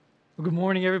Well, good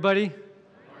morning, everybody.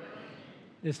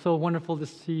 It's so wonderful to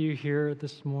see you here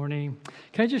this morning.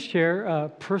 Can I just share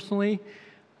personally,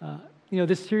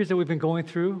 this series that we've been going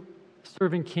through,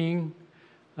 Serving King,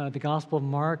 the Gospel of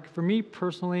Mark. For me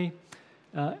personally,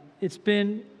 it's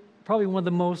been probably one of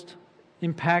the most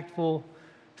impactful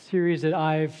series that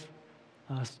I've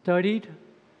studied,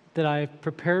 that I've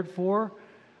prepared for.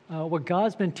 What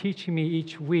God's been teaching me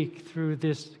each week through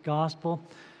this gospel,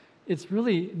 it's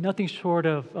really nothing short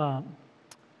of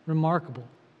remarkable,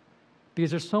 because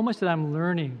there's so much that I'm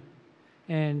learning.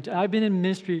 And I've been in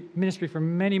ministry for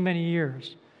many, many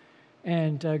years.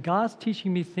 And God's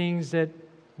teaching me things that,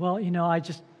 I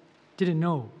just didn't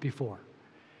know before.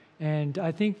 And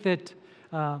I think that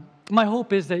my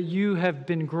hope is that you have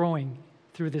been growing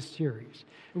through this series.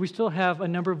 We still have a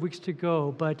number of weeks to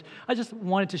go, but I just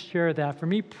wanted to share that. For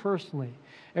me personally,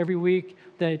 every week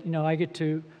that I get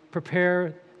to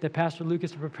prepare, that Pastor Luke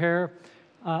gets to prepare,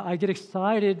 I get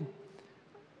excited,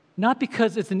 not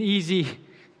because it's an easy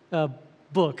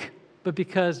book, but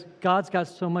because God's got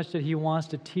so much that He wants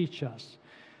to teach us,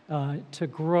 to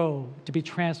grow, to be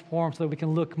transformed so that we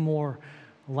can look more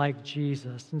like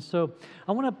Jesus. And so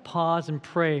I want to pause and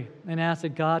pray and ask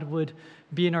that God would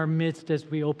be in our midst as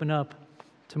we open up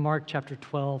to Mark chapter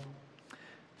 12.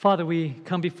 Father, we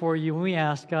come before you and we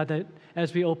ask, God, that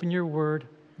as we open your word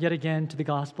yet again to the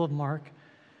Gospel of Mark,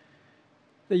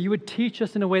 that you would teach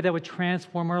us in a way that would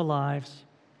transform our lives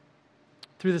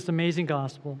through this amazing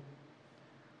gospel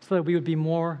so that we would be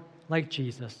more like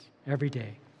Jesus every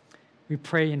day. We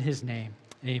pray in his name.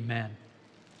 Amen.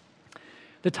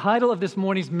 The title of this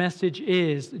morning's message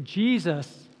is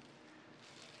Jesus,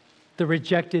 the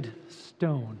Rejected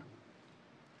Stone.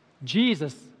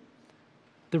 Jesus,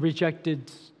 the rejected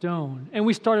stone. And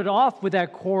we started off with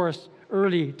that chorus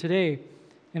early today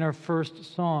in our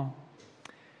first song.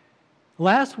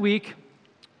 Last week,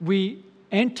 we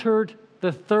entered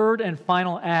the third and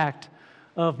final act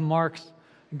of Mark's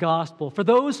gospel. For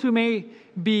those who may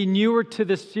be newer to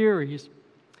this series,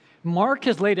 Mark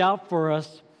has laid out for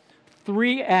us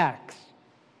 3 acts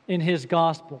in his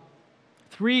gospel,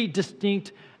 3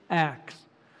 distinct acts.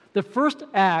 The first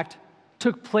act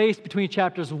took place between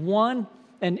chapters 1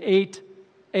 and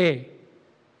 8a,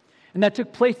 and that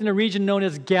took place in a region known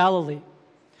as Galilee.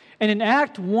 And in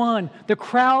Act 1, the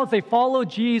crowds, they follow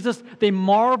Jesus. They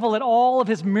marvel at all of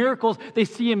his miracles. They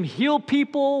see him heal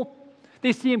people.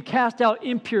 They see him cast out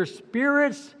impure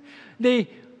spirits. They're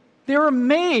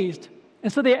amazed.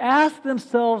 And so they ask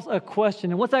themselves a question.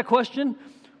 And what's that question?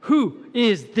 Who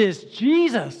is this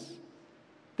Jesus?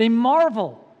 They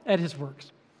marvel at his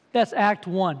works. That's Act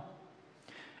 1.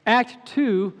 Act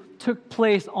 2 took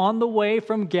place on the way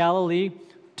from Galilee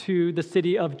to the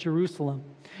city of Jerusalem.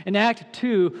 And Act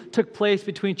 2 took place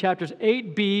between chapters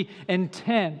 8b and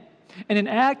 10. And in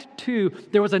Act 2,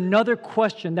 there was another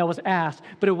question that was asked,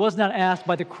 but it was not asked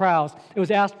by the crowds. It was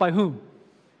asked by whom?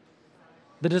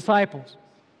 The disciples.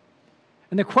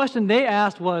 And the question they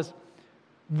asked was,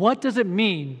 what does it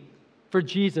mean for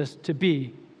Jesus to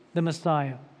be the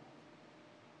Messiah?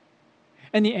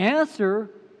 And the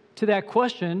answer to that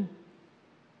question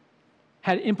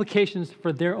had implications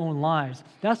for their own lives.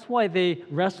 That's why they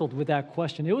wrestled with that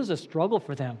question. It was a struggle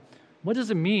for them. What does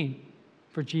it mean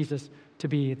for Jesus to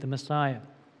be the Messiah?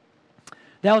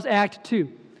 That was Act 2.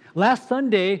 Last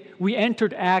Sunday, we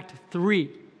entered Act 3.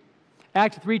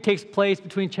 Act 3 takes place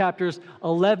between chapters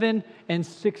 11 and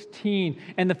 16.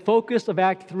 And the focus of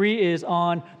Act 3 is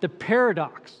on the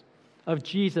paradox of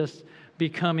Jesus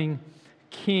becoming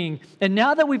King. And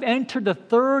now that we've entered the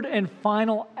third and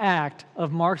final act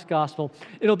of Mark's gospel,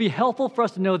 it'll be helpful for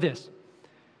us to know this.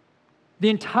 The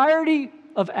entirety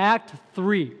of Act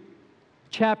 3,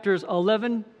 chapters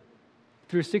 11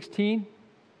 through 16,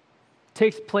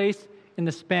 takes place in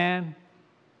the span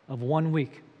of 1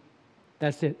 week.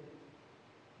 That's it.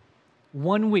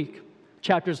 1 week,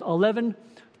 chapters 11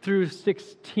 through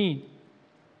 16.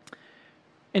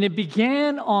 And it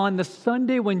began on the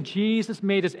Sunday when Jesus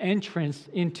made his entrance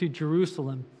into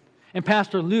Jerusalem. And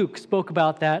Pastor Luke spoke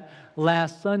about that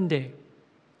last Sunday.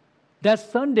 That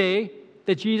Sunday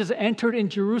that Jesus entered in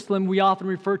Jerusalem, we often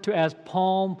refer to as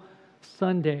Palm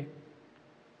Sunday.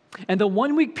 And the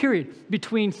 1 week period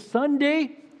between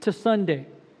Sunday to Sunday,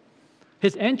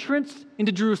 his entrance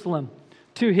into Jerusalem,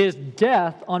 to his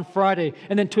death on Friday,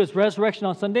 and then to his resurrection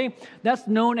on Sunday, that's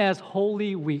known as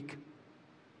Holy Week.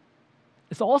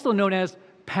 It's also known as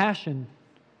Passion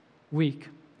Week.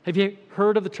 Have you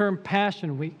heard of the term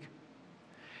Passion Week?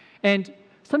 And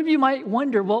some of you might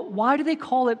wonder, well, why do they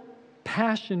call it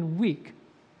Passion Week,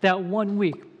 that 1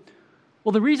 week?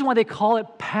 Well, the reason why they call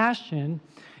it Passion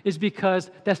is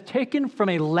because that's taken from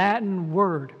a Latin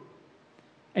word.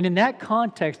 And in that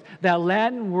context, that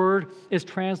Latin word is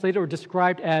translated or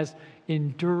described as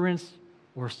endurance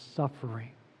or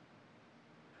suffering.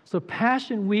 So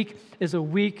Passion Week is a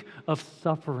week of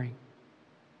suffering.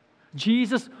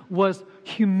 Jesus was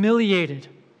humiliated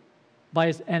by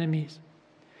his enemies.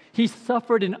 He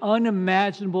suffered an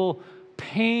unimaginable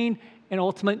pain and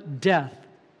ultimate death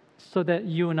so that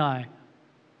you and I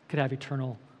could have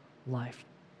eternal life.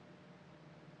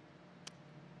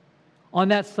 On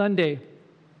that Sunday,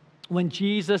 when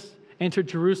Jesus entered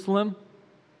Jerusalem,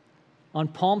 on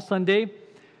Palm Sunday,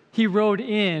 he rode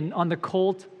in on the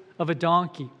colt of a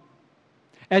donkey.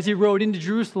 As he rode into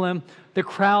Jerusalem, the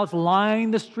crowds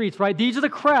lined the streets, right? These are the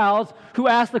crowds who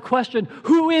asked the question,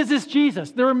 who is this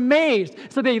Jesus? They're amazed.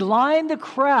 So they lined the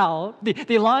crowd,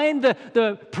 they lined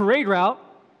the parade route,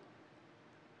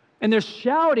 and they're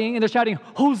shouting,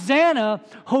 Hosanna,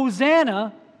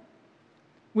 Hosanna,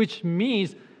 which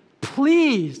means,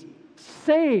 please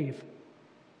save.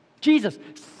 Jesus,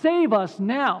 save us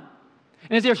now.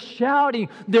 And as they're shouting,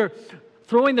 they're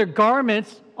throwing their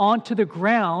garments onto the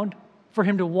ground for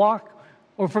him to walk,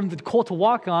 or from the colt to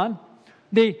walk on.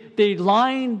 They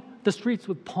line the streets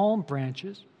with palm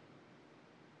branches.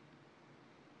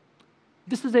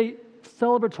 This is a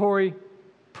celebratory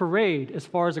parade as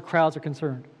far as the crowds are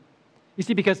concerned. You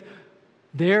see, because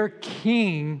their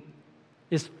king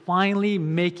is finally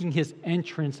making his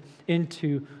entrance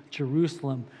into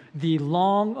Jerusalem. The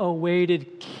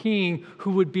long-awaited king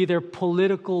who would be their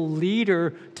political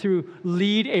leader to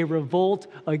lead a revolt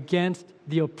against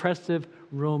the oppressive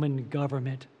Roman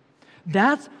government.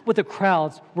 That's what the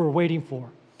crowds were waiting for.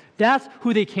 That's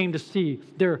who they came to see,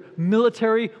 their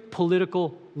military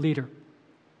political leader.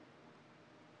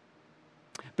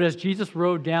 But as Jesus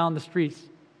rode down the streets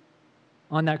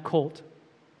on that colt,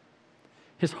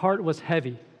 his heart was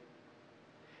heavy.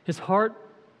 His heart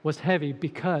was heavy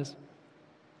because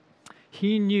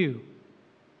he knew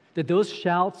that those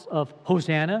shouts of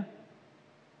Hosanna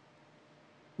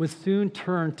would soon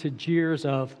turn to jeers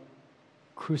of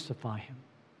crucify him.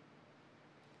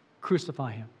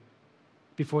 Crucify him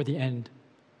before the end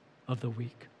of the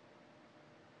week.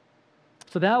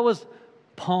 So that was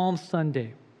Palm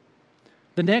Sunday.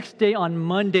 The next day, on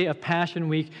Monday of Passion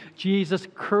Week, Jesus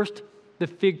cursed the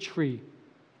fig tree.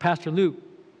 Pastor Luke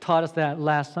taught us that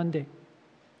last Sunday.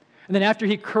 And then after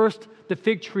he cursed the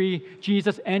fig tree,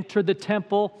 Jesus entered the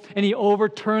temple and he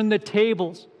overturned the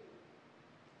tables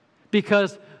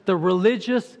because the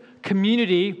religious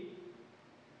community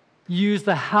used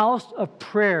the house of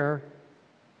prayer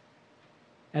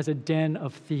as a den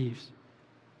of thieves.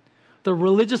 The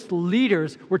religious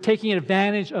leaders were taking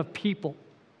advantage of people,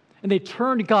 and they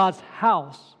turned God's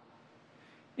house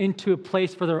into a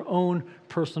place for their own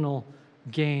personal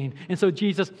gain. And so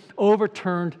Jesus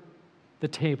overturned the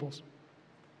tables.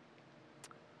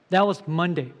 That was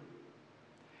Monday.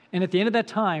 And at the end of that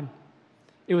time,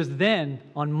 it was then,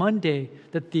 on Monday,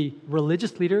 that the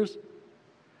religious leaders,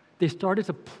 they started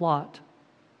to plot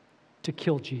to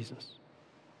kill Jesus.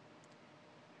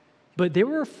 But they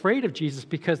were afraid of Jesus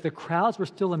because the crowds were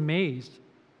still amazed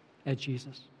at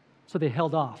Jesus. So they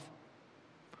held off.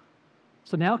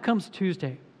 So now comes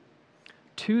Tuesday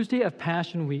of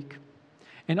Passion Week.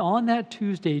 And on that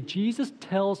Tuesday, Jesus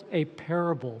tells a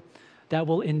parable that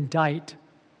will indict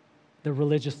the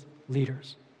religious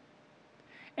leaders.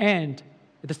 And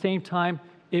at the same time,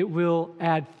 it will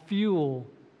add fuel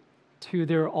to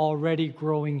their already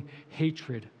growing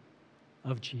hatred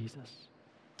of Jesus.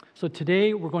 So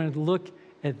today, we're going to look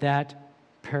at that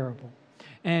parable.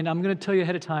 And I'm going to tell you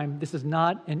ahead of time, this is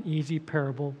not an easy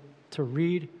parable to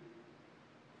read,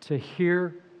 to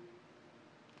hear,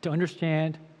 to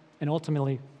understand, and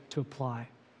ultimately to apply.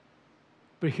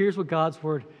 But here's what God's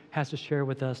Word has to share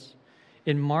with us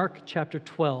in Mark chapter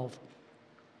 12.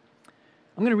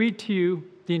 I'm going to read to you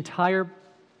the entire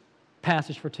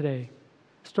passage for today,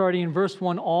 starting in verse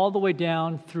 1 all the way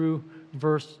down through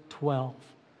verse 12.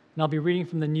 And I'll be reading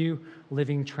from the New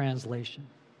Living Translation.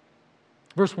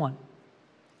 Verse 1.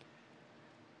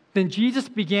 Then Jesus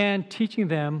began teaching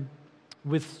them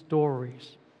with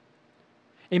stories.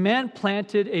 A man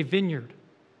planted a vineyard.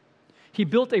 He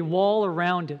built a wall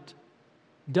around it,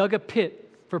 dug a pit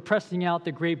for pressing out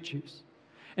the grape juice,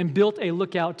 and built a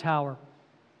lookout tower.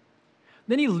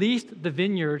 Then he leased the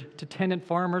vineyard to tenant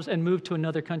farmers and moved to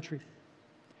another country.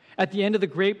 At the end of the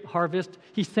grape harvest,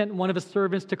 he sent one of his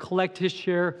servants to collect his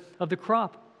share of the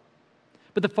crop.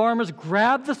 But the farmers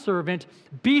grabbed the servant,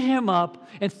 beat him up,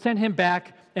 and sent him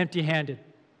back empty-handed.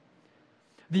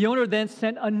 The owner then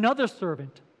sent another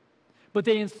servant, but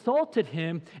they insulted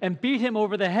him and beat him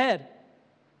over the head.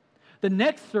 The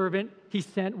next servant he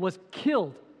sent was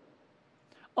killed.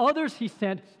 Others he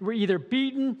sent were either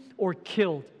beaten or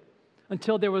killed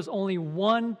until there was only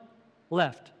one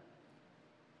left,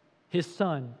 his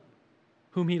son,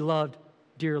 whom he loved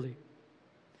dearly.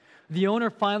 The owner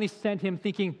finally sent him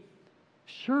thinking,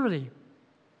 surely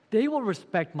they will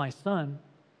respect my son.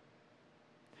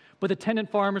 But the tenant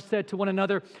farmers said to one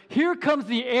another, here comes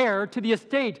the heir to the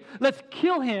estate. Let's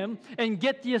kill him and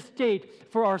get the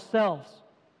estate for ourselves.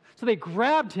 So they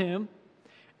grabbed him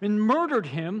and murdered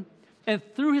him and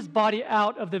threw his body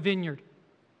out of the vineyard.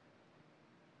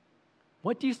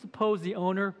 What do you suppose the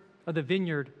owner of the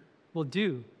vineyard will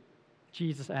do?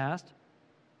 Jesus asked.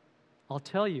 I'll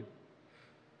tell you.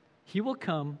 He will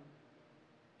come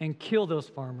and kill those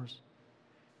farmers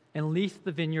and lease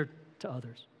the vineyard to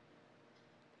others.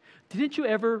 Didn't you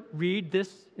ever read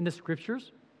this in the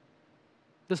scriptures?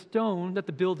 The stone that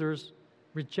the builders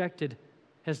rejected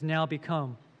has now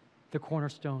become the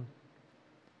cornerstone.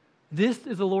 This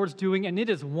is the Lord's doing, and it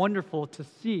is wonderful to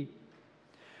see.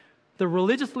 The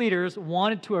religious leaders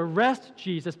wanted to arrest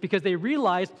Jesus because they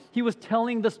realized he was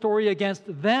telling the story against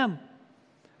them.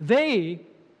 They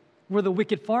were the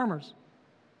wicked farmers,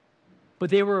 but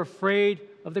they were afraid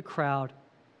of the crowd,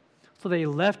 so they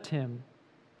left him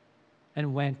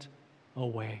and went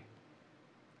away.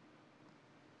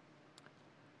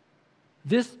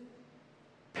 This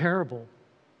parable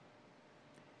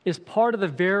is part of the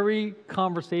very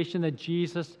conversation that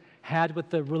Jesus had with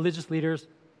the religious leaders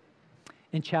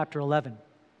in chapter 11.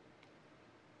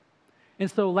 And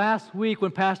so last week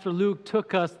when Pastor Luke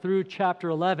took us through chapter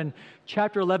 11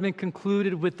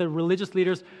 concluded with the religious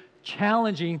leaders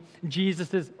challenging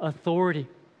Jesus' authority.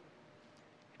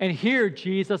 And here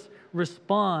Jesus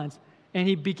responds, and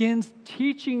he begins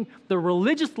teaching the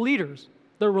religious leaders,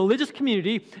 the religious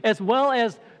community, as well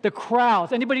as the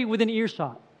crowds, anybody within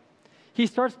earshot. He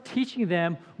starts teaching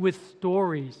them with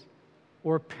stories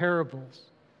or parables.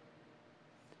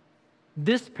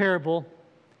 This parable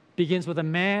begins with a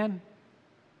man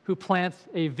who plants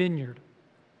a vineyard.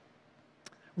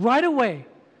 Right away,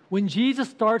 when Jesus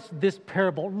starts this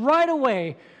parable, right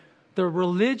away, the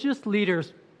religious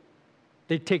leaders,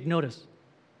 they take notice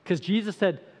because Jesus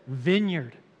said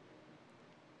vineyard.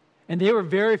 And they were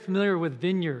very familiar with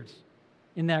vineyards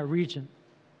in that region.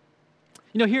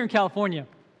 You know, here in California,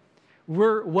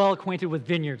 we're well acquainted with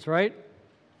vineyards, right?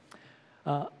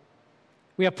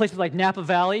 We have places like Napa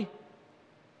Valley,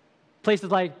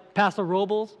 places like Paso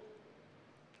Robles,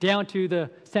 down to the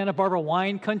Santa Barbara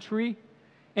wine country.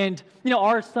 And, you know,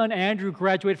 our son Andrew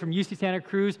graduated from UC Santa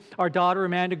Cruz. Our daughter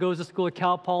Amanda goes to school at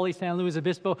Cal Poly San Luis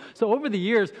Obispo. So over the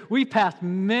years, we've passed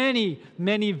many,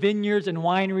 many vineyards and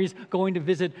wineries going to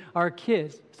visit our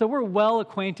kids. So we're well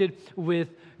acquainted with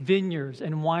vineyards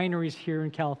and wineries here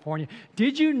in California.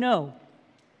 Did you know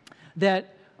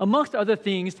that, amongst other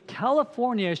things,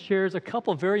 California shares a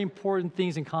couple very important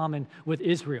things in common with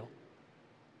Israel?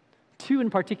 Two in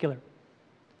particular.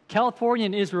 California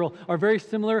and Israel are very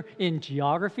similar in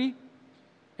geography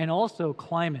and also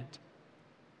climate.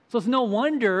 So it's no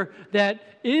wonder that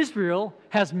Israel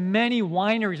has many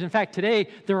wineries. In fact, today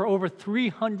there are over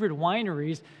 300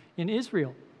 wineries in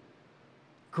Israel.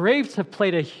 Grapes have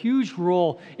played a huge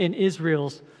role in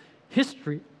Israel's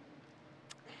history.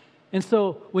 And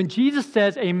so when Jesus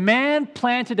says a man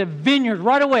planted a vineyard,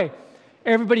 right away,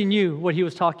 everybody knew what he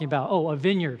was talking about. Oh, a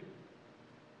vineyard.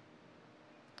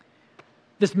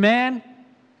 This man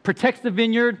protects the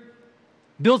vineyard,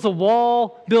 builds a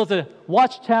wall, builds a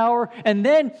watchtower, and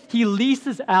then he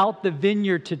leases out the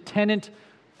vineyard to tenant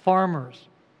farmers.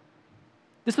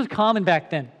 This was common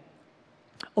back then.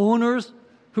 Owners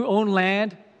who owned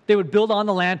land, they would build on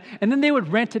the land, and then they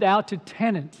would rent it out to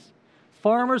tenants,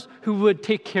 farmers who would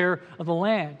take care of the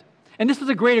land. And this was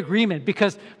a great agreement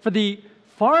because for the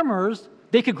farmers,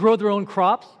 they could grow their own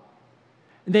crops,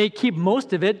 they keep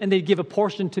most of it, and they'd give a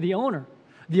portion to the owner.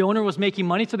 The owner was making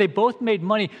money, so they both made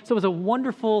money. So it was a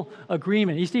wonderful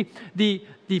agreement. You see, the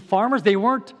farmers, they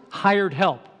weren't hired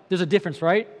help. There's a difference,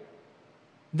 right?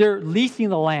 They're leasing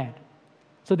the land.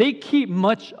 So they keep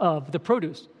much of the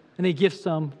produce, and they give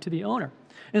some to the owner.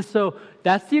 And so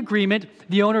that's the agreement.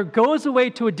 The owner goes away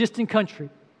to a distant country.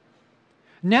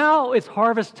 Now it's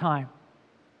harvest time.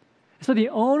 So the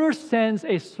owner sends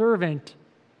a servant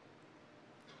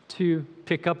to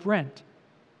pick up rent.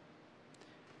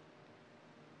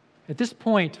 At this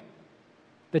point,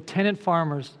 the tenant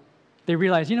farmers, they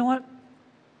realize, you know what?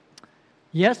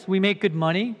 Yes, we make good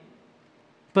money,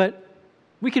 but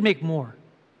we could make more.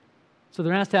 So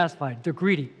they're not satisfied. They're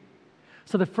greedy.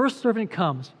 So the first servant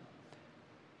comes,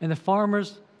 and the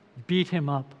farmers beat him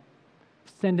up,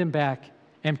 send him back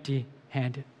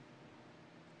empty-handed.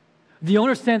 The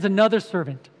owner sends another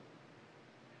servant,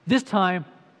 this time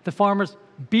the farmers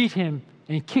beat him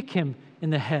and kick him in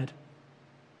the head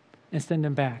and send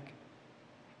him back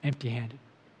empty-handed.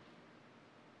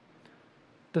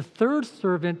 The third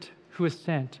servant who is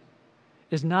sent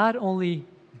is not only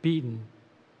beaten,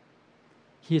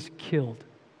 he is killed.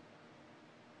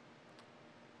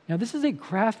 Now, this is a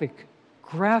graphic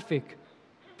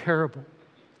parable.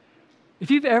 If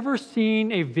you've ever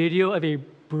seen a video of a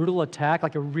brutal attack,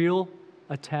 like a real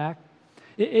attack,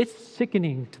 it's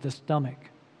sickening to the stomach.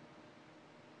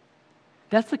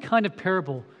 That's the kind of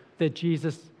parable that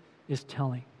Jesus is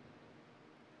telling.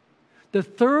 The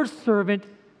third servant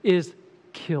is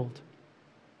killed.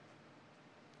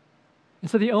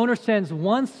 And so the owner sends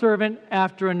one servant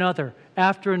after another,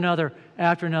 after another,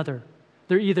 after another.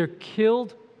 They're either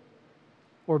killed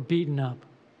or beaten up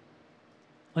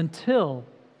until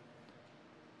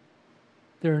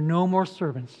there are no more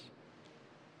servants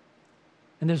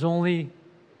and there's only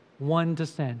one to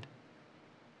send,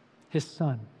 his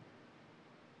son.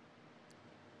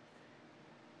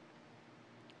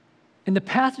 And the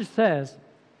passage says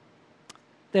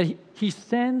that he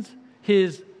sends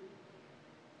his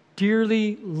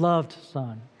dearly loved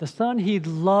son, the son he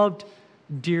loved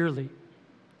dearly.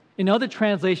 In other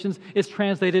translations, it's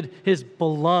translated his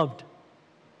beloved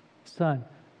son.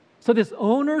 So this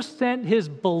owner sent his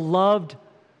beloved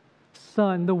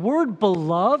son. The word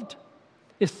beloved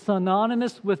is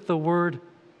synonymous with the word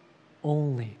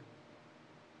only.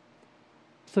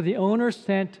 So the owner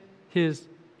sent his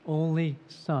only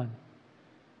son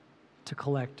to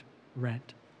collect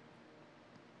rent.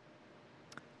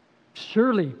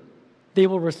 Surely they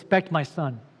will respect my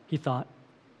son, he thought.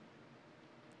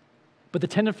 But the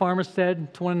tenant farmers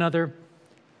said to one another,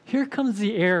 here comes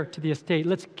the heir to the estate.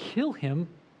 Let's kill him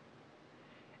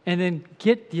and then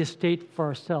get the estate for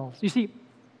ourselves. You see,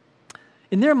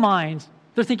 in their minds,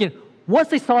 they're thinking, once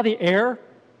they saw the heir,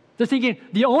 they're thinking,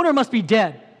 the owner must be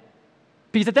dead.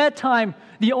 Because at that time,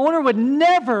 the owner would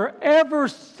never, ever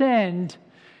send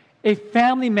a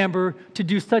family member to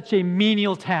do such a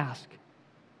menial task.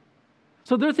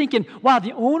 So they're thinking, wow,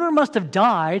 the owner must have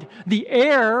died. The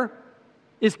heir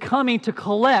is coming to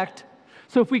collect.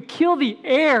 So if we kill the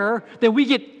heir, then we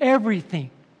get everything.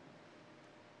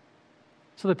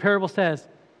 So the parable says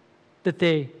that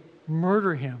they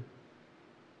murder him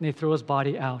and they throw his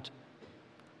body out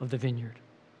of the vineyard.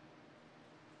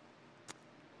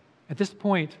 At this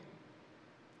point,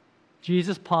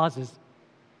 Jesus pauses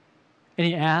and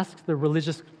he asks the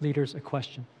religious leaders a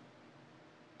question.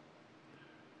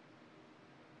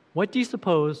 What do you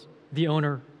suppose the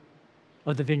owner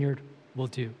of the vineyard will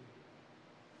do?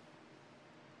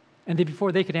 And then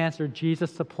before they could answer,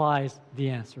 Jesus supplies the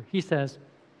answer. He says,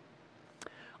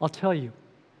 I'll tell you,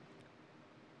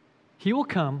 he will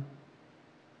come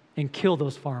and kill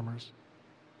those farmers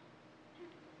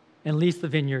and lease the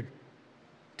vineyard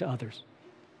to others.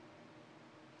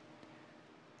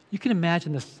 You can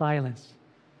imagine the silence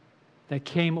that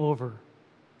came over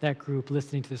that group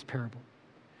listening to this parable.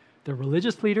 The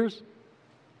religious leaders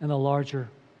and the larger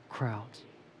crowds.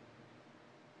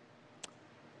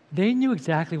 They knew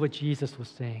exactly what Jesus was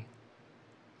saying.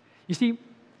 You see,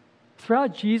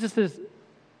 throughout Jesus'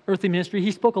 earthly ministry,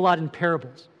 he spoke a lot in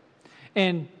parables.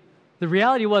 And the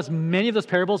reality was many of those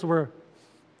parables were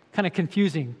kind of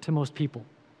confusing to most people,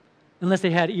 unless they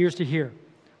had ears to hear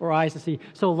or eyes to see.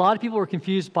 So a lot of people were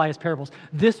confused by his parables.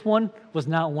 This one was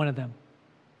not one of them.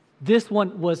 This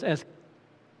one was as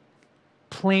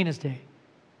plain as day.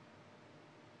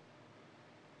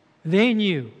 They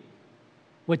knew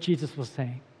what Jesus was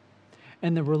saying.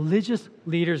 And the religious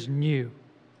leaders knew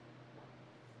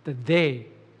that they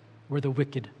were the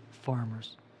wicked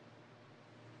farmers.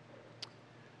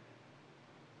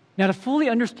 Now, to fully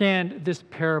understand this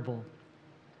parable,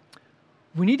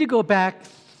 we need to go back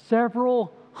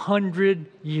several hundred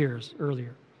years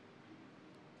earlier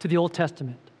to the Old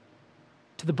Testament,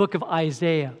 to the book of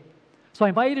Isaiah. So I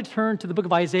invite you to turn to the book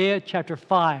of Isaiah, chapter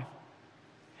 5.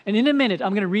 And in a minute,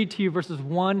 I'm going to read to you verses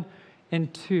 1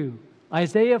 and 2.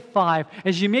 Isaiah 5.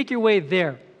 As you make your way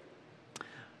there,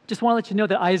 just want to let you know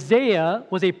that Isaiah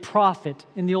was a prophet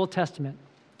in the Old Testament.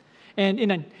 And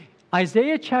in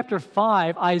Isaiah chapter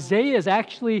 5, Isaiah is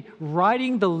actually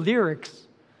writing the lyrics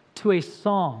to a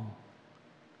song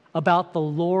about the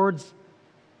Lord's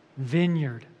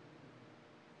vineyard.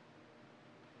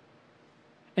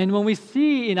 And when we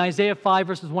see in Isaiah 5,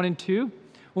 verses 1 and 2,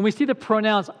 when we see the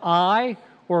pronouns I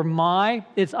or my,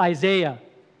 it's Isaiah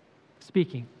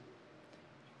speaking.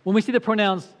 When we see the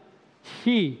pronouns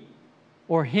he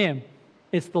or him,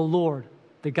 it's the Lord,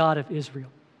 the God of Israel.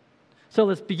 So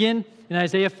let's begin in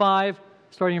Isaiah 5,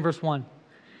 starting in verse 1.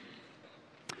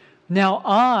 Now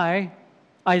I,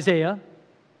 Isaiah,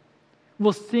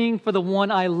 will sing for the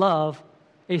one I love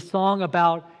a song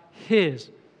about his,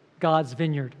 God's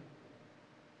vineyard.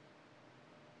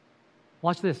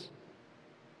 Watch this.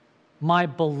 My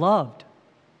beloved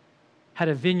had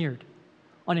a vineyard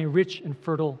on a rich and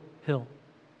fertile hill.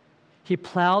 He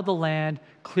plowed the land,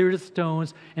 cleared its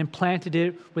stones, and planted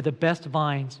it with the best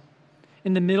vines.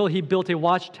 In the middle, he built a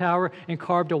watchtower and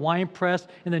carved a winepress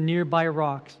in the nearby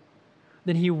rocks.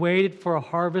 Then he waited for a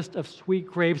harvest of sweet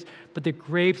grapes, but the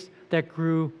grapes that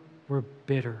grew were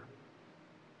bitter.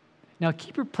 Now,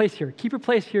 keep your place here. Keep your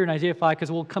place here in Isaiah 5,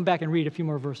 because we'll come back and read a few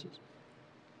more verses.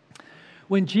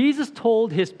 When Jesus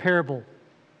told his parable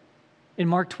in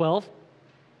Mark 12,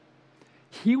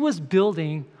 he was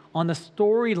building on the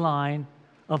storyline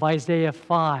of Isaiah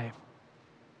 5,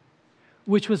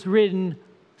 which was written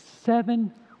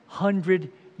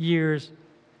 700 years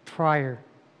prior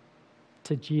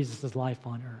to Jesus' life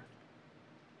on earth.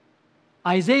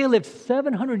 Isaiah lived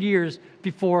 700 years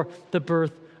before the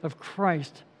birth of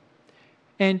Christ.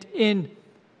 And in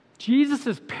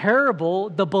Jesus' parable,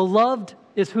 the beloved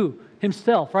is who?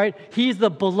 Himself, right? He's the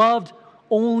beloved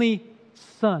only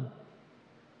son.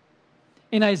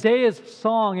 In Isaiah's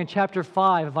song in chapter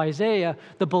 5 of Isaiah,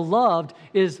 the beloved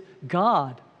is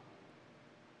God,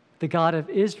 the God of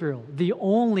Israel, the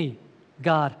only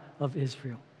God of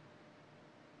Israel.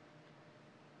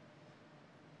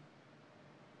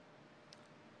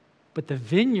 But the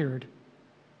vineyard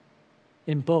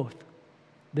in both,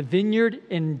 the vineyard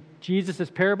in Jesus'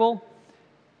 parable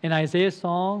and Isaiah's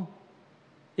song,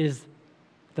 is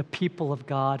the people of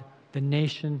God, the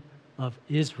nation of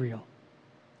Israel.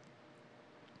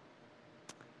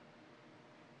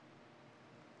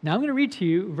 Now I'm going to read to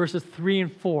you verses 3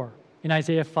 and 4 in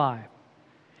Isaiah 5.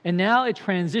 And now it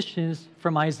transitions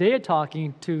from Isaiah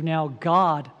talking to now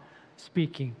God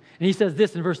speaking. And he says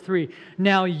this in verse 3,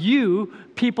 "Now you,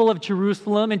 people of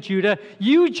Jerusalem and Judah,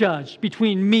 you judge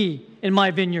between me and my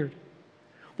vineyard.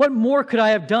 What more could I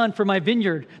have done for my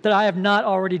vineyard that I have not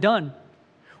already done?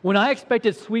 When I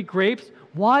expected sweet grapes,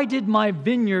 why did my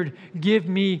vineyard give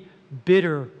me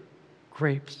bitter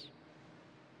grapes?"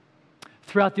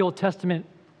 Throughout the Old Testament,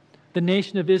 the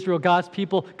nation of Israel, God's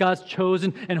people, God's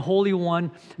chosen and holy one,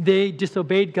 they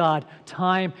disobeyed God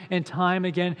time and time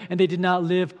again, and they did not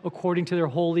live according to their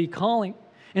holy calling.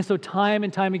 And so time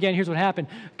and time again, here's what happened.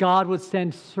 God would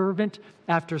send servant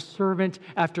after servant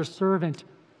after servant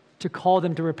to call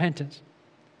them to repentance.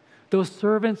 Those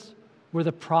servants were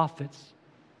the prophets.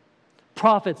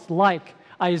 Prophets like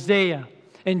Isaiah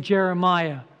and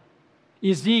Jeremiah,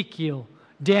 Ezekiel,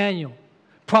 Daniel.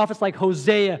 Prophets like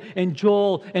Hosea and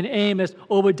Joel and Amos,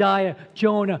 Obadiah,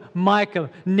 Jonah, Micah,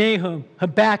 Nahum,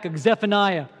 Habakkuk,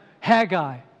 Zephaniah,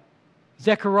 Haggai,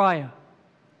 Zechariah,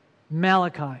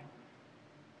 Malachi.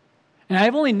 And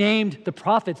I've only named the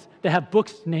prophets that have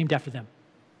books named after them.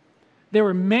 There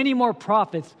were many more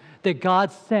prophets that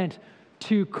God sent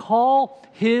to call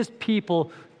his people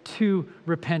to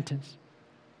repentance.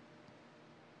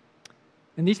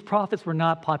 And these prophets were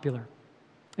not popular.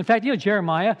 In fact,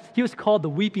 Jeremiah, he was called the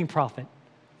weeping prophet.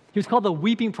 He was called the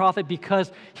weeping prophet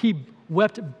because he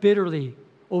wept bitterly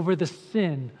over the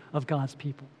sin of God's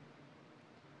people.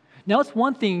 Now, it's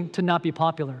one thing to not be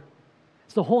popular.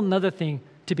 It's a whole other thing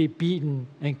to be beaten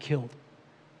and killed.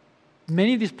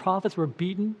 Many of these prophets were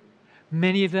beaten.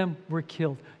 Many of them were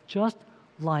killed, just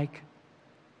like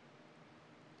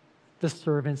the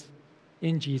servants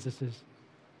in Jesus'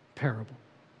 parable.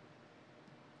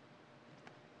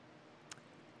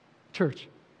 Church,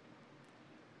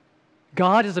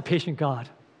 God is a patient God.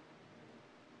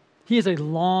 He is a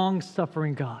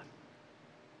long-suffering God.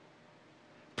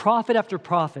 Prophet after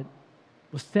prophet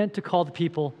was sent to call the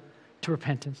people to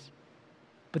repentance,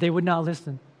 but they would not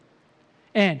listen.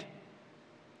 And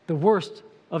the worst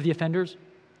of the offenders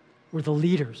were the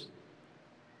leaders,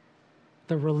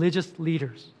 the religious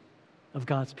leaders of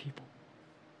God's people.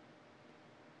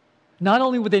 Not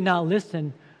only would they not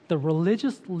listen, the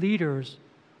religious leaders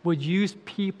would use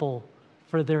people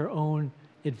for their own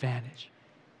advantage.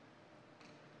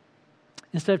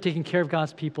 Instead of taking care of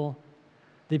God's people,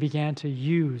 they began to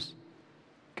use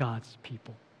God's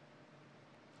people.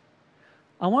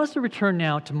 I want us to return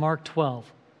now to Mark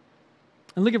 12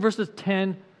 and look at verses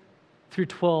 10 through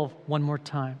 12 one more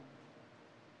time.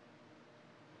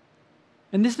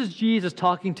 And this is Jesus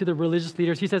talking to the religious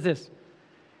leaders. He says this,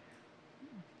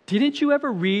 "Didn't you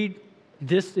ever read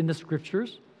this in the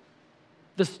scriptures?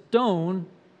 The stone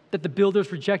that the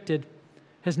builders rejected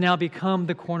has now become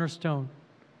the cornerstone.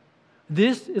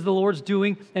 This is the Lord's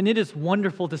doing, and it is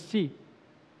wonderful to see."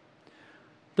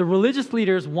 The religious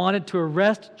leaders wanted to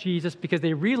arrest Jesus because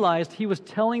they realized he was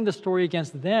telling the story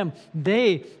against them.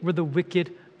 They were the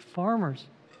wicked farmers.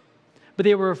 But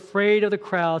they were afraid of the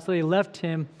crowd, so they left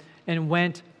him and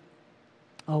went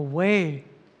away.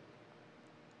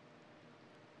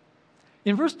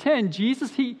 In verse 10,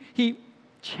 Jesus, he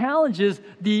challenges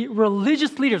the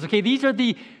religious leaders. Okay, these are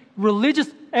the religious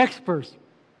experts. And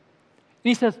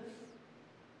he says,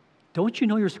 don't you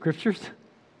know your scriptures?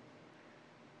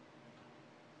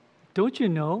 Don't you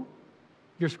know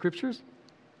your scriptures?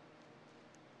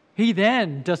 He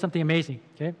then does something amazing,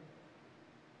 okay?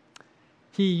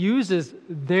 He uses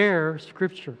their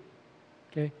scripture,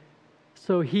 okay?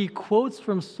 So he quotes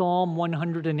from Psalm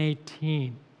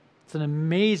 118. It's an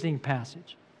amazing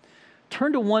passage.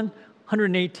 Turn to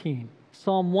 118,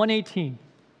 Psalm 118.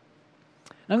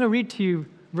 I'm going to read to you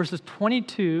verses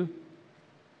 22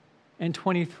 and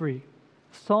 23.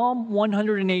 Psalm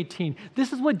 118.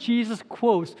 This is what Jesus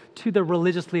quotes to the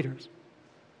religious leaders.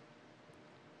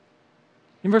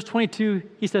 In verse 22,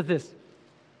 he says this: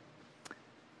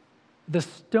 the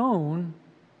stone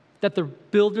that the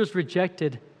builders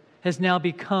rejected has now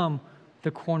become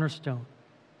the cornerstone.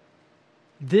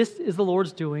 This is the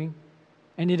Lord's doing,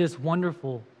 and it is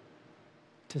wonderful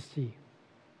to see.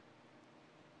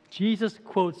 Jesus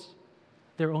quotes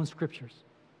their own scriptures.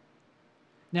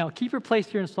 Now, keep your place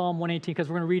here in Psalm 118 because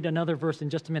we're going to read another verse in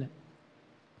just a minute.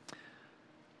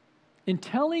 In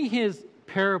telling his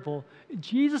parable,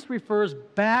 Jesus refers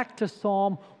back to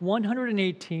Psalm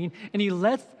 118, and he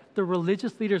lets the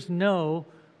religious leaders know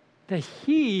that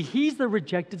he's the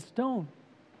rejected stone.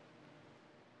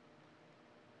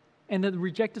 And the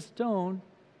rejected stone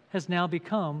has now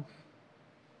become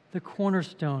the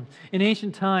cornerstone. In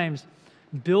ancient times,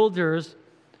 builders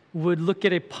would look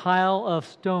at a pile of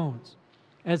stones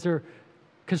as they're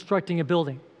constructing a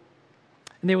building.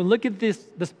 And they would look at this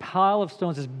pile of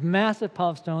stones, this massive pile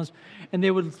of stones, and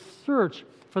they would search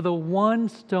for the one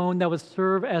stone that would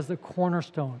serve as the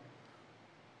cornerstone,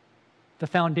 the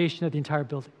foundation of the entire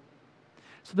building.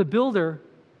 So the builder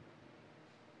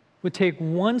would take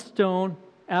one stone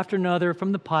after another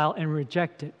from the pile and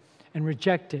reject it, and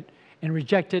reject it, and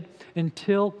reject it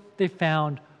until they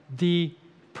found the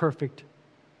perfect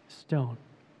stone.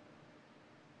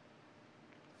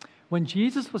 When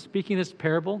Jesus was speaking this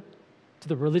parable to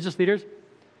the religious leaders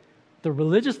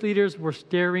were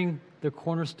staring the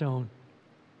cornerstone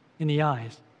in the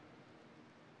eyes.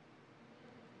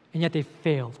 And yet they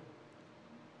failed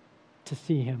to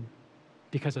see him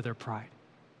because of their pride.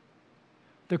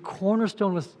 The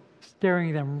cornerstone was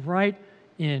staring them right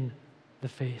in the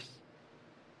face.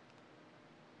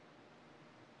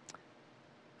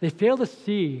 They failed to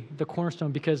see the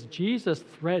cornerstone because Jesus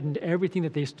threatened everything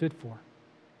that they stood for.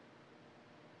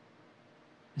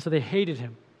 And so they hated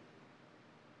him.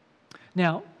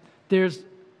 Now, there's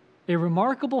a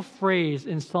remarkable phrase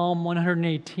in Psalm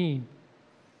 118,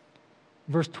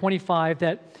 verse 25,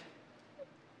 that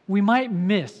we might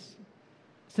miss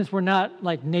since we're not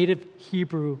like native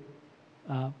Hebrew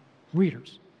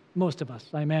readers, most of us,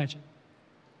 I imagine.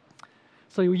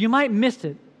 So you might miss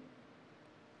it.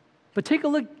 But take a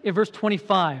look at verse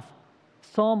 25,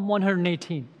 Psalm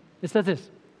 118. It says this: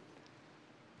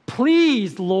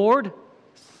 please, Lord,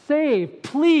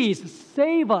 please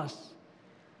save us.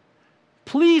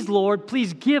 Please, Lord,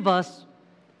 please give us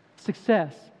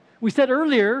success. We said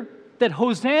earlier that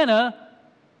Hosanna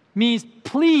means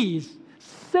please,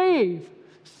 save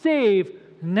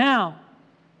now.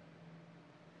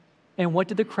 And what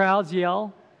did the crowds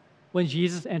yell when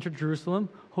Jesus entered Jerusalem?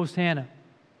 Hosanna.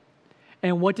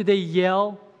 And what did they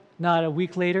yell not a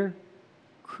week later?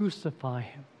 Crucify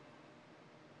him.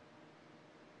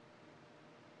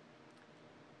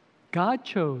 God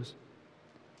chose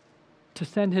to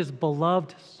send his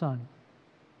beloved Son,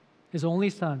 his only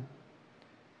Son,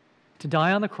 to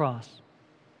die on the cross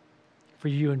for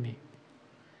you and me.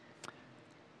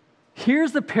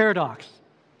 Here's the paradox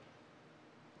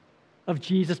of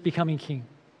Jesus becoming king.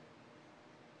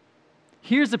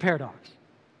 Here's the paradox.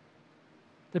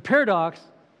 The paradox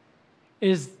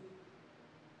is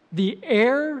the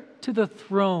heir to the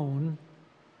throne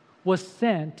was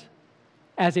sent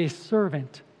as a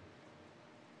servant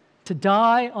to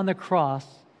die on the cross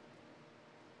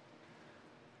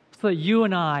so that you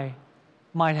and I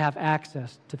might have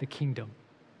access to the kingdom.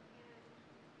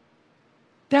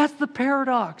 That's the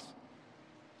paradox.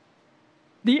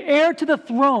 The heir to the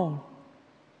throne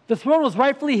was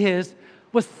rightfully his,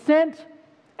 was sent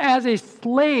as a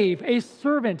slave, a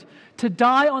servant, to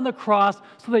die on the cross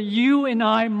so that you and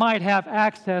I might have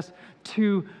access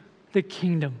to the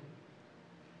kingdom.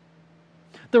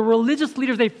 The religious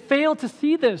leaders, they failed to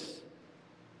see this.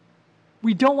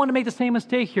 We don't want to make the same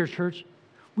mistake here, church.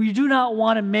 We do not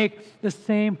want to make the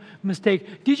same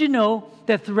mistake. Did you know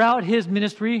that throughout his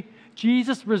ministry,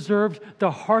 Jesus reserved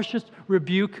the harshest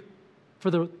rebuke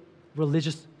for the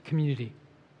religious community?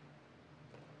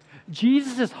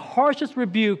 Jesus' harshest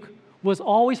rebuke was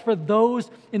always for those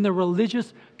in the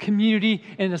religious community,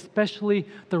 and especially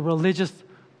the religious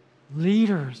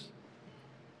leaders.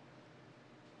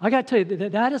 I got to tell you,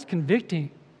 that is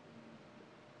convicting.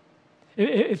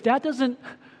 If that doesn't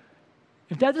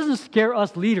scare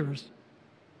us leaders,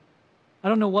 I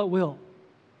don't know what will.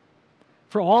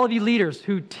 For all of you leaders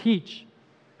who teach,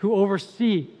 who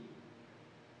oversee,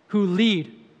 who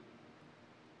lead,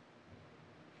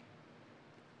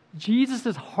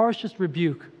 Jesus' harshest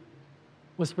rebuke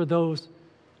was for those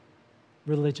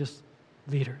religious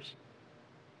leaders.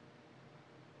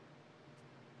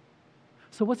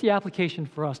 So what's the application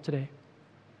for us today?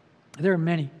 There are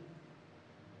many.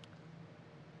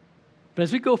 But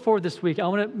as we go forward this week, I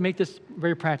want to make this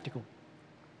very practical.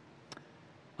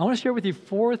 I want to share with you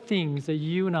 4 things that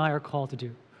you and I are called to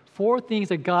do. 4 things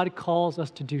that God calls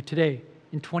us to do today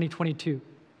in 2022.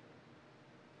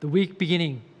 The week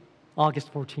beginning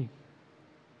August 14th.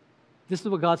 This is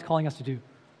what God's calling us to do.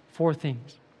 4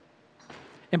 things.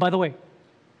 And by the way,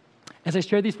 as I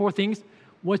share these 4 things,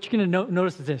 what you're going to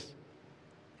notice is this.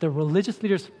 The religious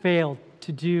leaders failed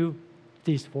to do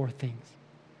these 4 things.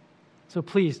 So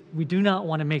please, we do not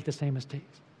want to make the same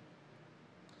mistakes.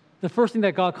 The first thing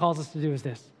that God calls us to do is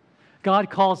this. God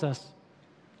calls us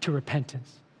to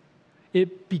repentance.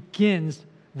 It begins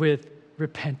with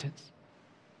repentance.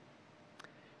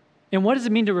 And what does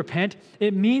it mean to repent?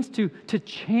 It means to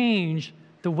change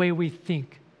the way we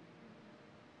think.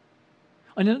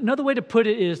 Another way to put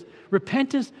it is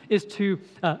repentance is to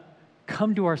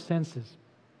come to our senses.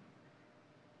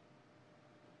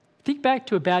 Think back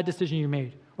to a bad decision you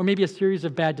made, or maybe a series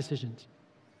of bad decisions.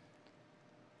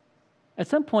 At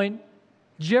some point,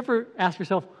 did you ever ask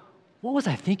yourself, what was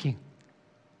I thinking?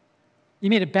 You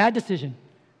made a bad decision,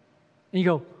 and you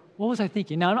go, what was I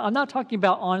thinking? Now, I'm not talking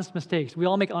about honest mistakes. We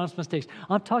all make honest mistakes.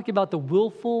 I'm talking about the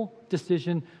willful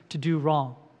decision to do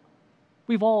wrong.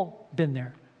 We've all been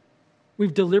there.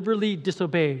 We've deliberately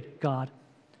disobeyed God.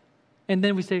 And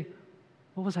then we say,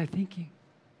 what was I thinking?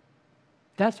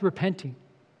 That's repenting.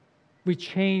 We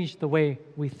change the way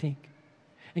we think.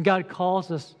 And God calls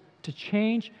us to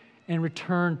change and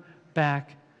return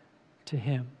back to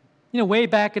Him. You know, way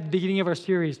back at the beginning of our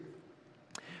series,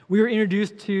 we were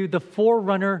introduced to the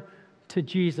forerunner to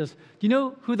Jesus. Do you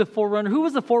know who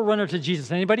was the forerunner to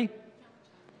Jesus? Anybody?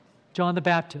 John the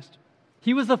Baptist.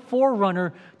 He was the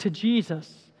forerunner to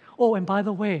Jesus. Oh, and by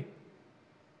the way,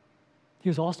 he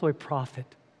was also a prophet.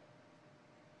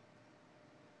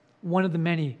 One of the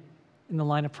many in the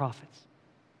line of prophets.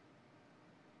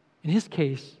 In his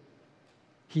case,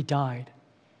 he died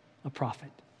a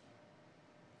prophet.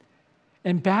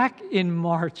 And back in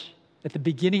March, at the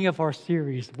beginning of our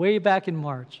series, way back in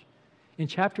March, in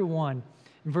chapter 1,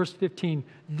 in verse 15,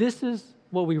 this is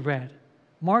what we read.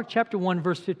 Mark chapter 1,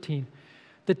 verse 15.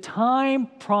 The time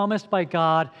promised by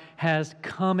God has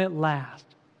come at last.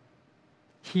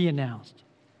 He announced.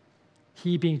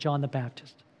 He being John the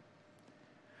Baptist.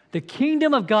 The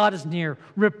kingdom of God is near.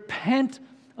 Repent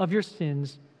of your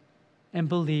sins and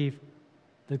believe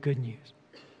the good news.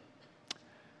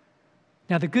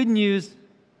 Now, the good news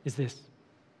is this.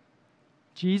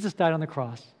 Jesus died on the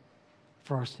cross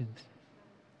for our sins.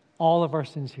 All of our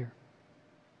sins here.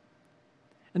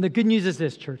 And the good news is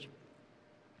this, church.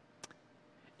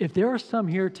 If there are some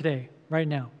here today, right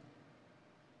now,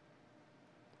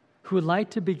 who would like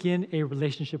to begin a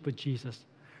relationship with Jesus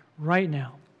right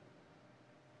now,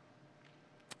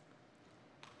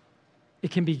 it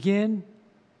can begin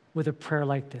with a prayer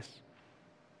like this.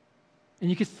 And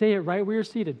you can say it right where you're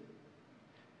seated.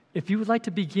 If you would like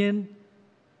to begin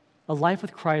a life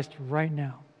with Christ right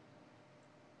now,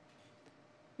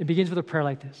 it begins with a prayer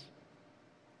like this.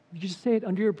 You can just say it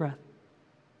under your breath.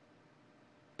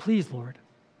 Please, Lord,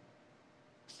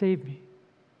 save me.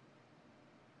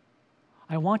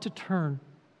 I want to turn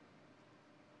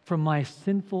from my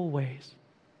sinful ways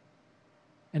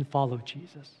and follow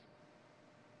Jesus.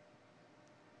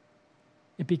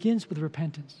 It begins with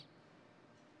repentance.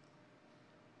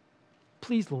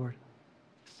 Please, Lord,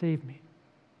 save me.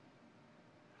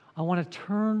 I want to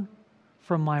turn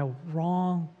from my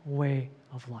wrong way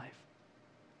of life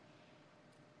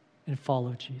and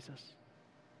follow Jesus.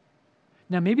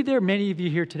 Now, maybe there are many of you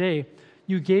here today,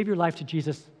 you gave your life to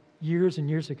Jesus years and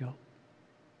years ago.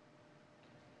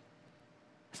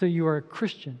 So you are a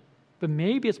Christian, but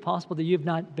maybe it's possible that you have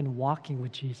not been walking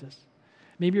with Jesus.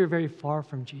 Maybe you're very far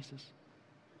from Jesus.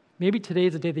 Maybe today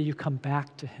is the day that you come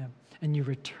back to Him and you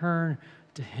return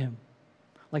to Him,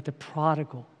 like the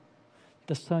prodigal,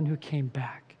 the son who came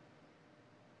back.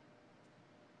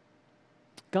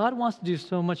 God wants to do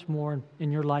so much more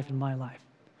in your life and my life.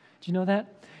 Do you know that?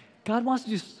 God wants to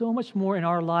do so much more in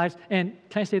our lives. And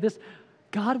can I say this?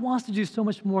 God wants to do so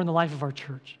much more in the life of our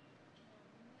church.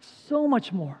 So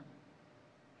much more.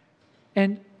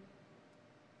 And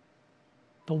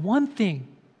the one thing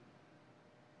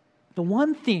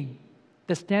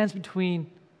that stands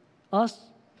between us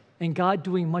and God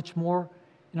doing much more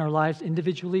in our lives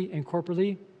individually and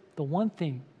corporately, the one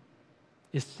thing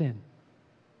is sin.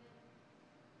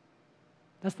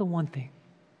 That's the one thing.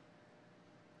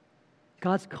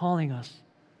 God's calling us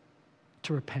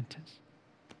to repentance.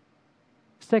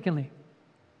 Secondly,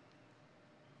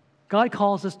 God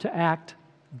calls us to act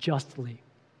justly,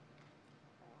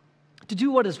 to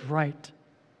do what is right.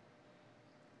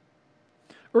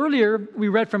 Earlier, we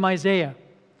read from Isaiah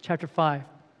chapter 5.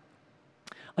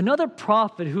 Another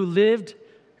prophet who lived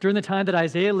during the time that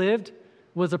Isaiah lived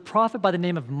was a prophet by the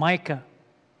name of Micah.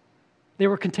 They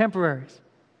were contemporaries.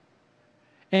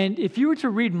 And if you were to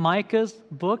read Micah's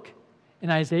book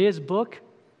and Isaiah's book,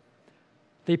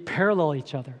 they parallel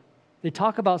each other. They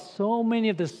talk about so many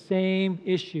of the same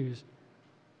issues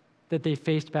that they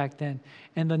faced back then.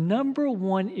 And the number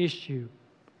one issue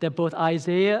that both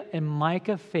Isaiah and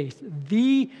Micah faced,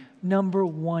 the number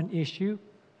one issue,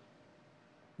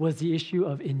 was the issue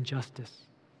of injustice.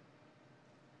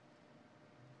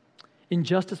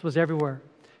 Injustice was everywhere.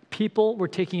 People were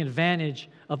taking advantage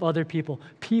of other people.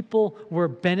 People were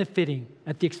benefiting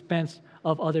at the expense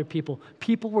of other people.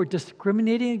 People were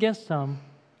discriminating against some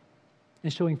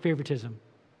and showing favoritism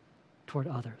toward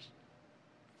others.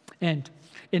 And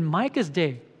in Micah's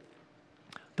day,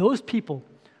 those people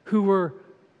who were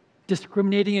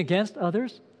discriminating against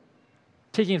others,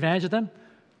 taking advantage of them,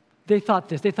 they thought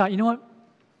this. They thought, you know what?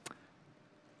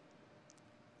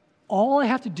 All I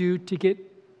have to do to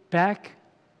get back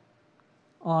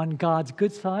on God's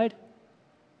good side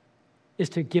is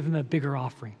to give Him a bigger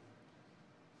offering.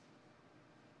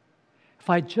 If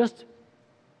I just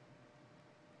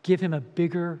give Him a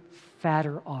bigger,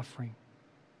 fatter offering,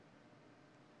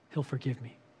 He'll forgive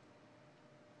me.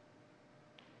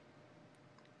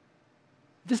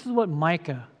 This is what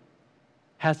Micah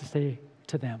has to say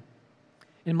to them.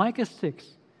 In Micah 6,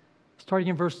 starting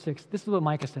in verse 6, this is what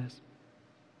Micah says.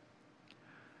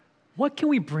 What can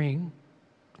we bring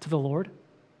to the Lord?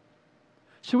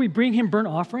 Should we bring Him burnt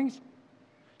offerings?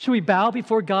 Should we bow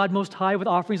before God Most High with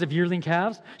offerings of yearling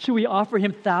calves? Should we offer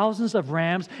Him thousands of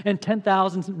rams and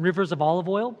 10,000 rivers of olive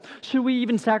oil? Should we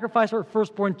even sacrifice our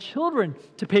firstborn children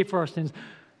to pay for our sins?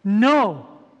 No.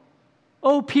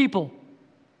 O people,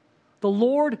 the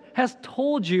Lord has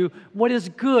told you what is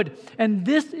good, and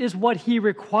this is what He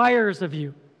requires of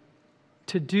you,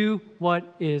 to do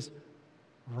what is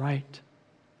right,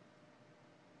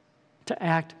 to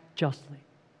act justly,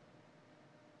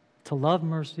 to love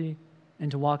mercy, and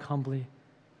to walk humbly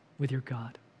with your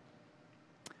God.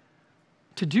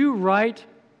 To do right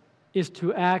is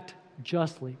to act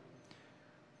justly.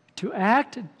 To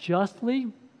act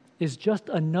justly is just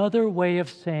another way of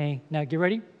saying, now get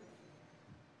ready,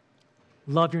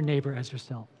 love your neighbor as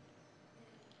yourself.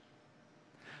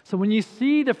 So when you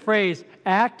see the phrase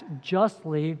act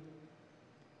justly,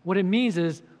 what it means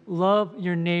is love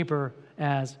your neighbor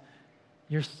as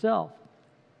yourself.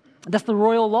 That's the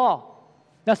royal law.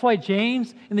 That's why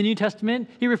James in the New Testament,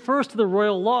 he refers to the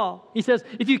royal law. He says,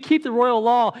 if you keep the royal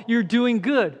law, you're doing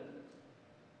good.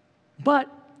 But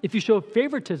if you show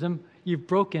favoritism, you've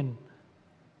broken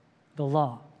the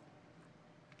law.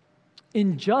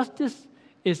 Injustice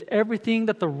is everything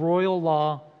that the royal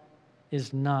law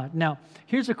is not. Now,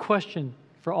 here's a question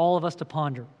for all of us to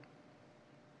ponder.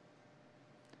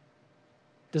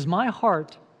 Does my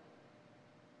heart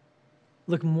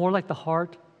look more like the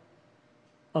heart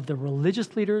of the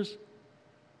religious leaders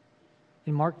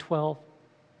in Mark 12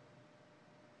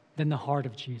 than the heart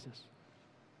of Jesus?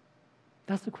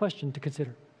 That's the question to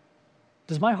consider.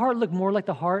 Does my heart look more like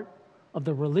the heart of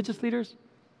the religious leaders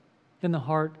than the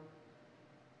heart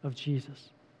of Jesus?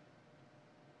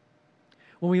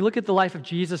 When we look at the life of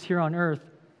Jesus here on earth,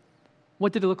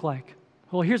 what did it look like?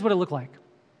 Well, here's what it looked like.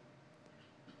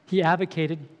 He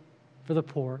advocated for the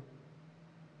poor,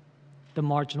 the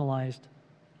marginalized,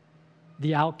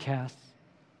 the outcasts,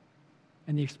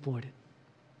 and the exploited.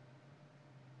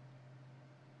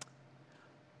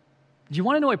 Do you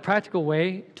want to know a practical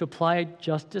way to apply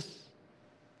justice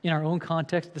in our own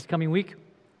context this coming week?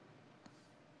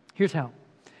 Here's how.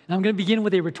 And I'm going to begin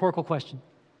with a rhetorical question.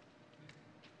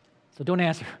 So don't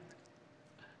answer.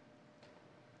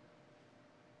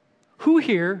 Who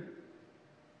here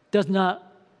does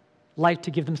not like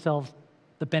to give themselves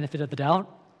the benefit of the doubt?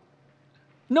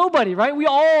 Nobody, right? We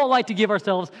all like to give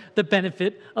ourselves the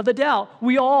benefit of the doubt.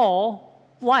 We all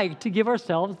like to give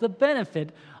ourselves the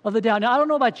benefit of the doubt. Now, I don't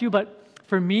know about you, but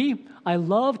for me, I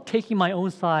love taking my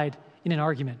own side in an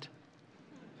argument.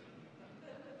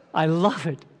 I love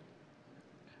it.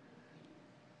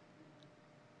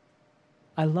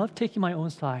 I love taking my own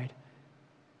side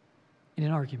in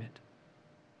an argument.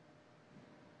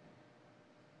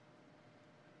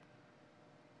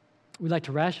 We like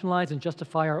to rationalize and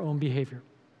justify our own behavior.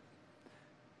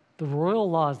 The royal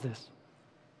law is this: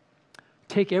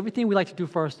 take everything we like to do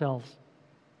for ourselves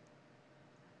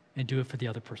and do it for the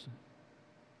other person.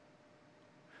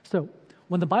 So,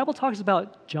 when the Bible talks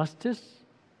about justice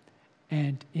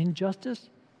and injustice,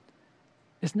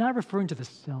 it's not referring to the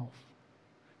self.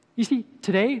 You see,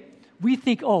 today, we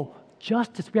think, oh,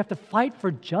 justice, we have to fight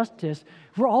for justice.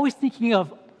 We're always thinking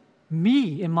of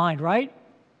me in mind, right?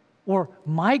 Or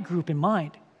my group in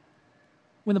mind.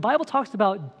 When the Bible talks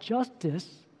about justice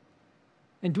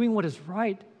and doing what is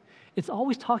right, it's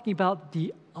always talking about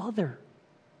the other.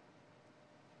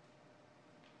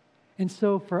 And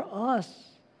so for us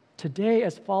today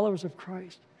as followers of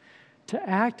Christ, to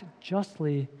act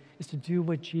justly is to do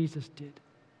what Jesus did,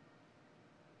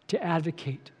 to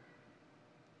advocate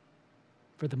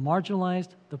for the marginalized,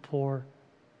 the poor,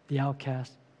 the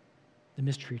outcast, the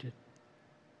mistreated,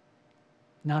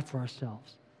 not for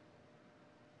ourselves.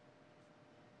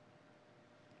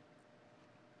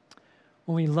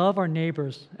 When we love our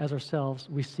neighbors as ourselves,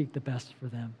 we seek the best for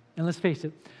them. And let's face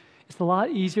it, it's a lot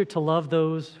easier to love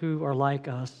those who are like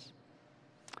us,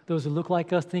 those who look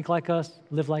like us, think like us,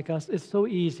 live like us. It's so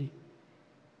easy.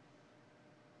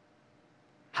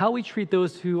 How we treat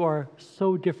those who are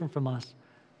so different from us,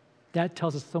 that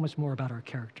tells us so much more about our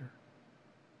character.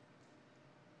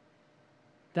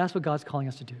 That's what God's calling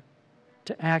us to do,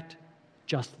 to act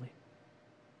justly.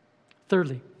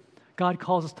 Thirdly, God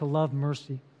calls us to love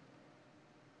mercy.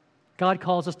 God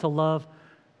calls us to love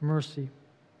mercy.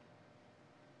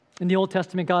 In the Old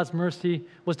Testament, God's mercy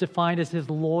was defined as his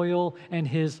loyal and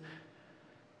his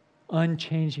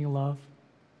unchanging love.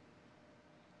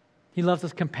 He loves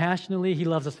us compassionately, he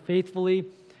loves us faithfully,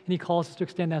 and he calls us to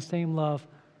extend that same love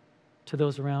to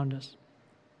those around us.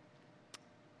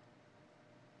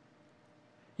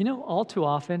 You know, all too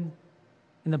often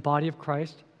in the body of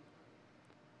Christ,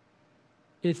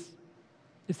 it's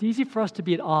easy for us to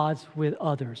be at odds with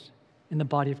others in the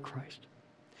body of Christ.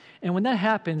 And when that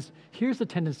happens, here's the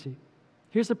tendency.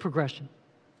 Here's the progression.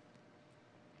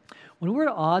 When we're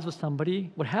at odds with somebody,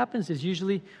 what happens is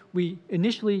usually we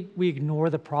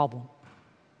ignore the problem.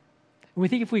 And we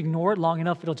think if we ignore it long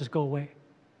enough, it'll just go away.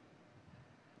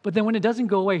 But then when it doesn't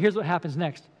go away, here's what happens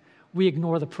next. We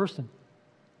ignore the person.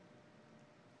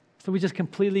 So we just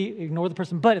completely ignore the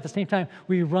person, but at the same time,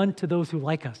 we run to those who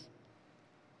like us.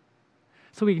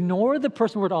 So we ignore the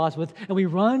person we're at odds with, and we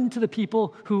run to the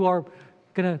people who are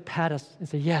going to pat us and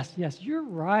say, yes, you're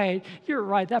right,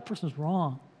 that person's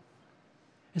wrong.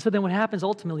 And so then what happens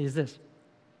ultimately is this.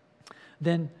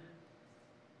 Then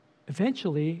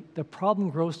eventually the problem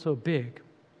grows so big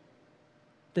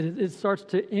that it starts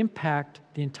to impact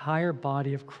the entire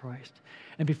body of Christ.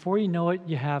 And before you know it,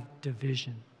 you have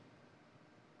division.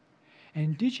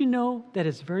 And did you know that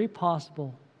it's very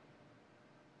possible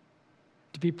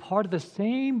to be part of the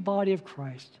same body of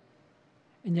Christ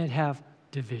and yet have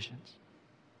divisions?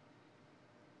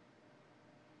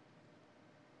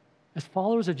 As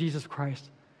followers of Jesus Christ,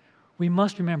 we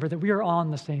must remember that we are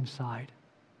on the same side.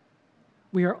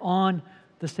 We are on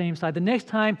the same side. The next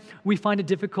time we find it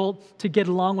difficult to get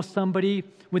along with somebody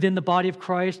within the body of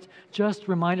Christ, just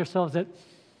remind ourselves that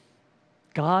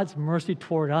God's mercy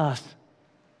toward us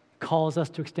calls us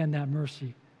to extend that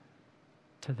mercy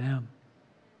to them.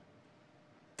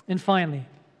 And finally,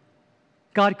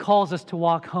 God calls us to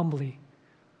walk humbly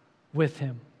with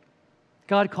him.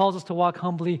 God calls us to walk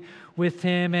humbly with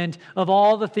him. And of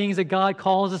all the things that God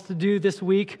calls us to do this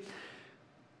week,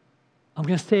 I'm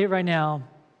going to say it right now,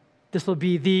 this will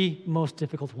be the most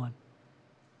difficult one.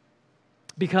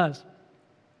 Because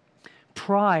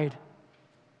pride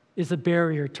is a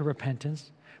barrier to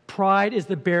repentance. Pride is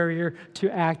the barrier to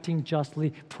acting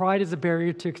justly. Pride is the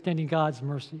barrier to extending God's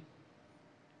mercy.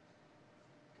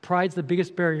 Pride's the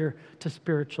biggest barrier to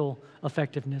spiritual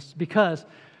effectiveness because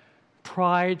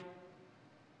pride,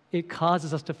 it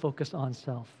causes us to focus on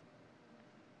self.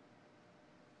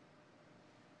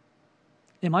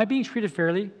 Am I being treated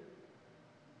fairly?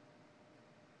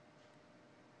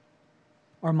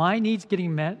 Are my needs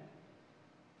getting met?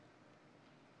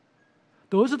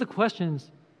 Those are the questions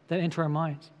that enter our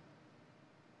minds.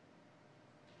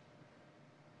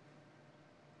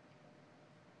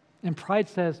 And pride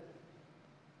says,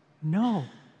 no,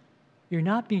 you're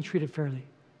not being treated fairly.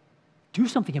 Do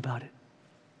something about it.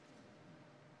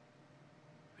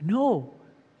 No,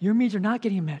 your needs are not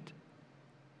getting met.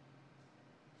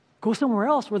 Go somewhere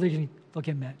else where they'll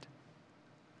get met.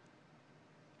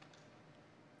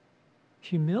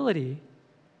 Humility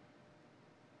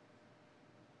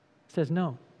says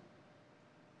no.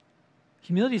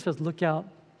 Humility says look out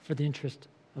for the interest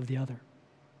of the other.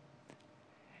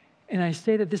 And I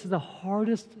say that this is the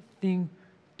hardest thing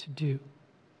to do.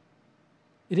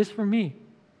 It is for me.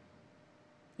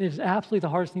 It is absolutely the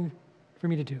hardest thing for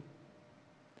me to do.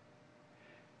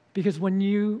 Because when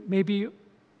you maybe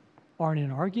are in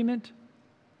an argument,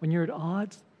 when you're at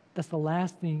odds, that's the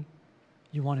last thing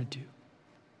you want to do.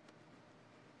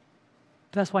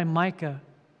 That's why Micah,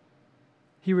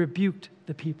 he rebuked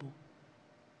the people.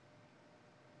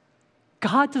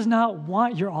 God does not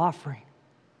want your offering.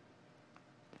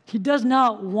 He does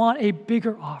not want a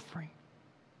bigger offering.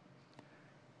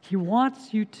 He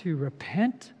wants you to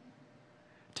repent,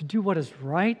 to do what is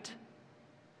right,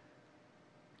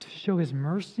 to show His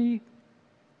mercy,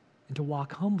 and to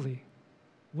walk humbly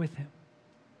with Him.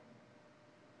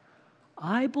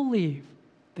 I believe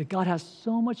that God has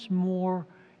so much more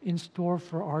in store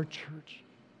for our church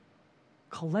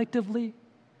collectively,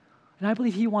 and I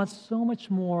believe He wants so much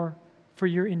more for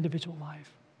your individual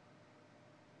life.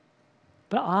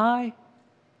 But I,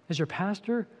 as your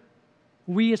pastor,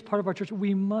 we as part of our church,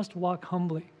 we must walk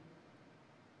humbly.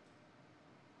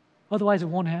 Otherwise, it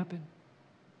won't happen.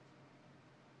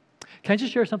 Can I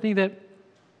just share something that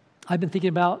I've been thinking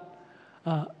about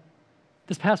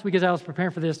this past week as I was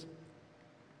preparing for this?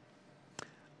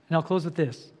 And I'll close with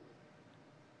this.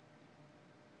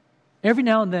 Every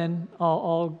now and then,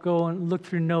 I'll go and look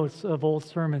through notes of old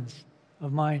sermons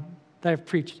of mine that I've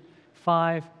preached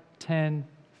 5, 10,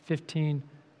 15,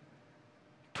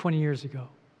 20 years ago.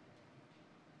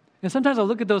 And sometimes I'll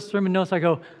look at those sermon notes, I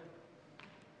go,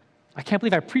 I can't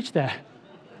believe I preached that.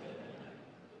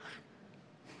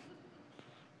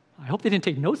 I hope they didn't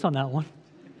take notes on that one.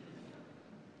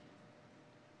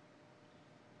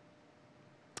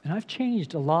 And I've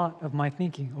changed a lot of my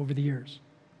thinking over the years.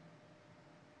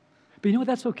 But you know what?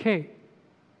 That's okay.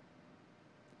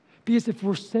 Because if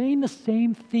we're saying the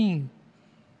same thing,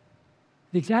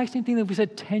 the exact same thing that we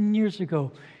said 10 years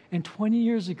ago and 20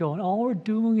 years ago, and all we're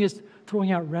doing is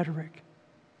throwing out rhetoric,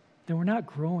 then we're not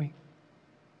growing.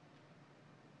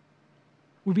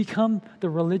 We become the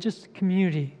religious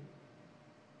community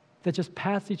that just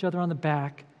pats each other on the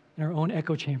back in our own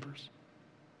echo chambers.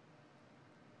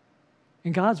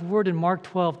 And God's word in Mark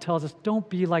 12 tells us, don't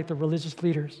be like the religious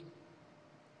leaders.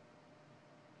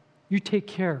 You take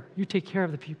care. You take care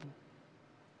of the people.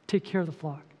 Take care of the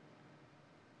flock.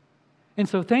 And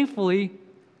so thankfully,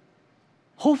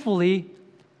 hopefully,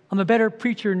 I'm a better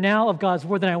preacher now of God's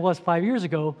word than I was 5 years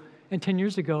ago and 10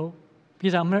 years ago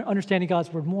because I'm understanding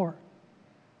God's word more.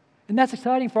 And that's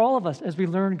exciting for all of us as we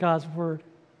learn God's word,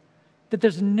 that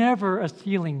there's never a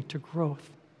ceiling to growth.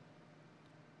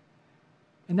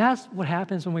 And that's what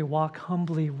happens when we walk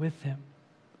humbly with Him.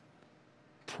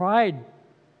 Pride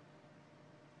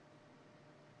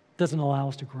doesn't allow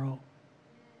us to grow.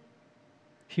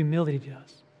 Humility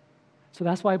does. So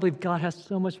that's why I believe God has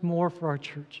so much more for our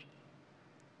church.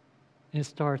 And it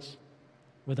starts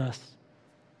with us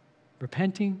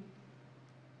repenting,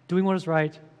 doing what is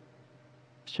right,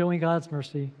 showing God's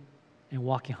mercy, and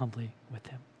walking humbly with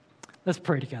Him. Let's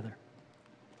pray together.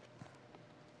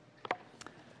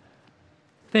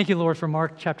 Thank you, Lord, for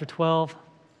Mark chapter 12.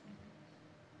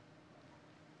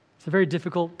 It's a very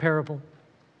difficult parable.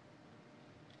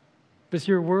 But it's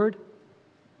your word.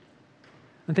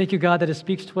 And thank you, God, that it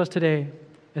speaks to us today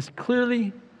as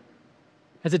clearly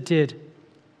as it did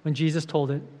when Jesus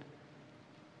told it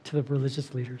to the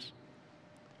religious leaders.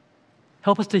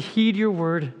 Help us to heed your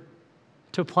word,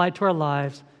 to apply it to our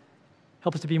lives.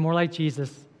 Help us to be more like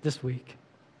Jesus this week.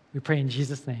 We pray in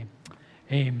Jesus' name.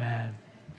 Amen.